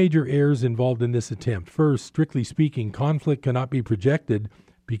are two major errors involved in this attempt. First, strictly speaking, conflict cannot be projected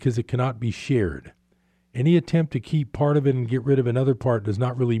because it cannot be shared. Any attempt to keep part of it and get rid of another part does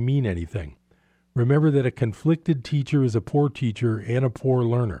not really mean anything. Remember that a conflicted teacher is a poor teacher and a poor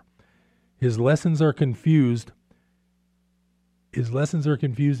learner. His lessons are confused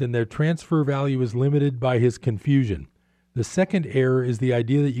and their transfer value is limited by his confusion. The second error is the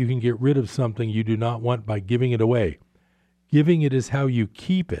idea that you can get rid of something you do not want by giving it away. Giving it is how you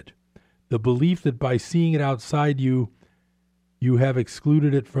keep it. The belief that by seeing it outside you, you have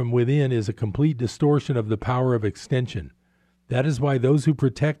excluded it from within is a complete distortion of the power of extension. That is why those who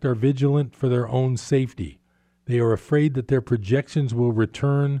protect are vigilant for their own safety. They are afraid that their projections will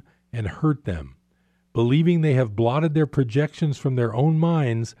return and hurt them. Believing they have blotted their projections from their own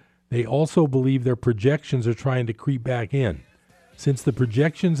minds, they also believe their projections are trying to creep back in. Since the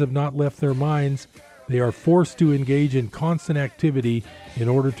projections have not left their minds, they are forced to engage in constant activity in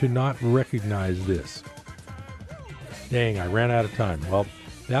order to not recognize this. Dang, I ran out of time. Well,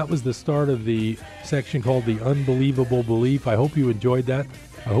 that was the start of the section called The Unbelievable Belief. I hope you enjoyed that.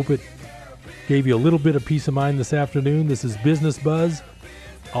 I hope it gave you a little bit of peace of mind this afternoon. This is Business Buzz.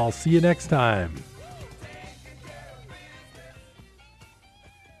 I'll see you next time.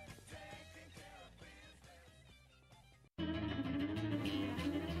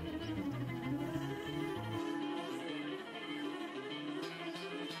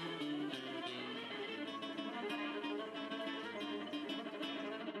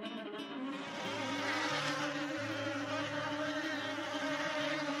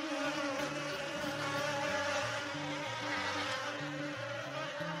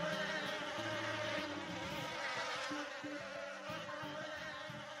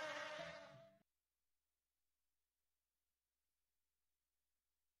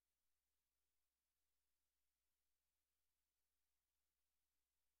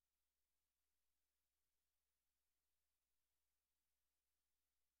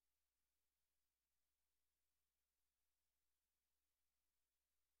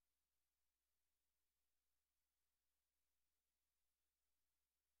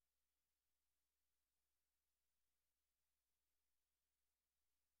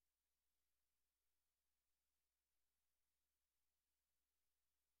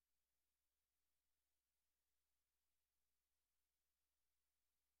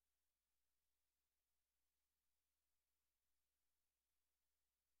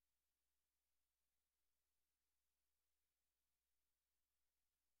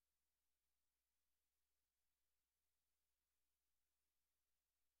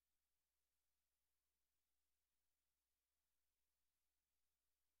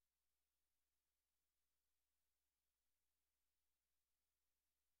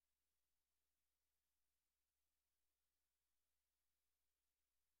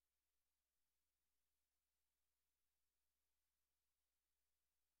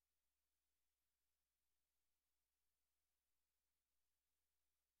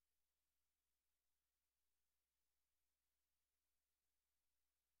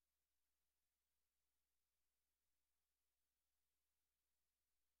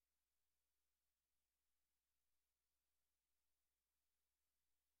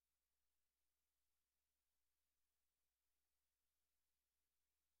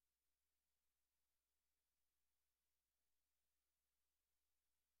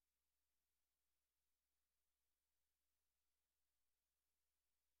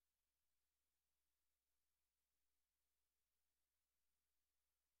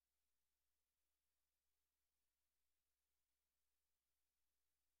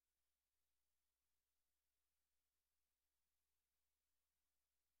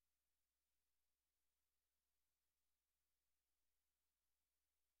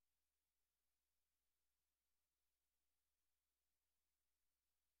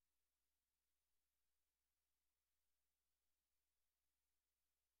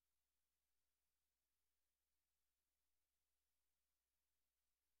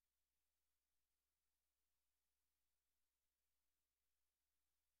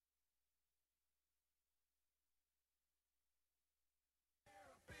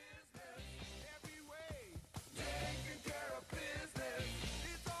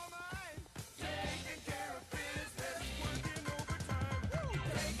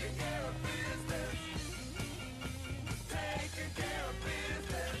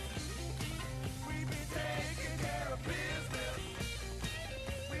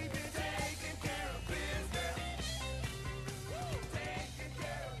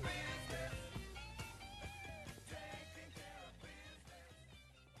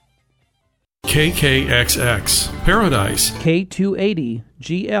 KKXX, Paradise,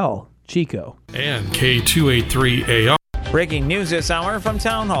 K280GL, Chico, and K283AR. Breaking news this hour from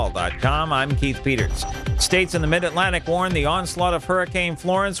townhall.com. I'm Keith Peters. States in the Mid-Atlantic warn the onslaught of Hurricane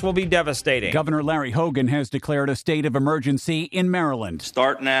Florence will be devastating. Governor Larry Hogan has declared a state of emergency in Maryland.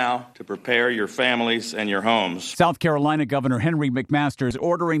 Start now to prepare your families and your homes. South Carolina Governor Henry McMaster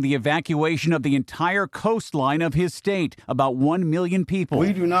ordering the evacuation of the entire coastline of his state, about 1 million people.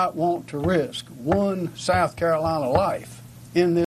 We do not want to risk one South Carolina life in this